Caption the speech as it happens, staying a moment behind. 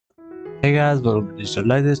Hey guys, welcome to Digital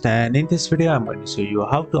Digest, and in this video I'm going to show you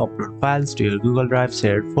how to upload files to your Google Drive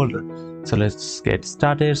shared folder. So let's get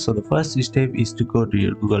started. So the first step is to go to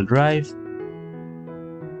your Google Drive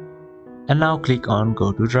and now click on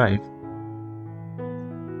Go to Drive.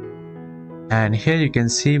 And here you can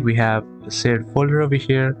see we have a shared folder over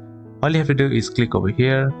here. All you have to do is click over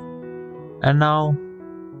here and now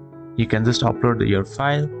you can just upload your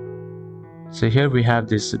file. So here we have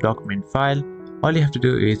this document file. All you have to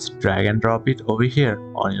do is drag and drop it over here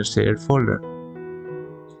on your shared folder.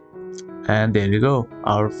 And there you go,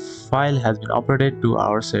 our file has been uploaded to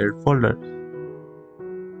our shared folder.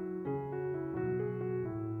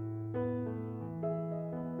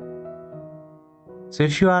 So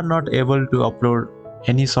if you are not able to upload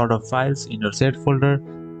any sort of files in your shared folder,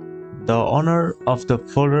 the owner of the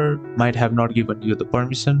folder might have not given you the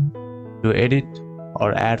permission to edit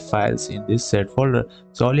or add files in this shared folder.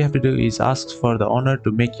 So all you have to do is ask for the owner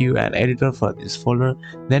to make you an editor for this folder.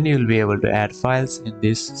 Then you will be able to add files in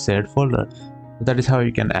this shared folder. That is how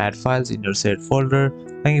you can add files in your shared folder.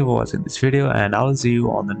 Thank you for watching this video, and I will see you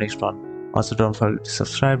on the next one. Also, don't forget to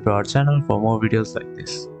subscribe to our channel for more videos like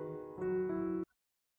this.